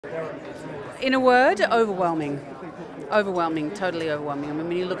In a word, overwhelming. Overwhelming, totally overwhelming. I mean,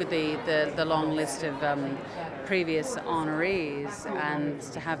 when you look at the long list of previous honorees and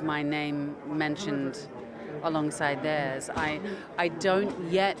to have my name mentioned alongside theirs, I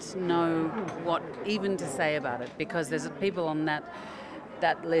don't yet know what even to say about it, because there's people on that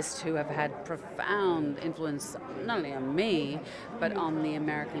list who have had profound influence not only on me but on the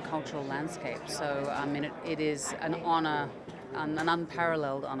American cultural landscape. So I mean, it is an honor, an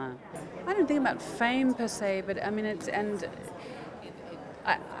unparalleled honor. I don't think about fame per se, but I mean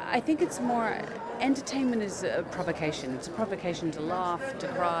I think it's more, entertainment is a provocation. It's a provocation to laugh, to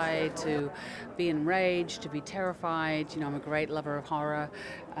cry, to be enraged, to be terrified. You know, I'm a great lover of horror,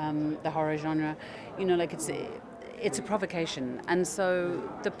 the horror genre. You know, like it's a provocation. And so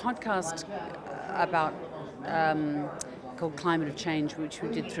the podcast about called Climate of Change, which we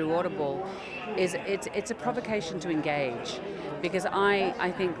did through Audible, it's a provocation to engage, because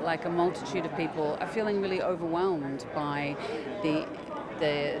I think, like a multitude of people, are feeling really overwhelmed by the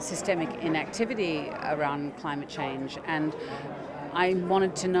systemic inactivity around climate change, and I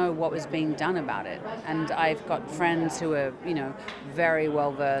wanted to know what was being done about it. And I've got friends who are, you know, very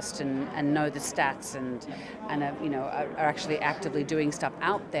well versed and know the stats and are actually actively doing stuff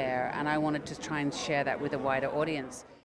out there, and I wanted to try and share that with a wider audience.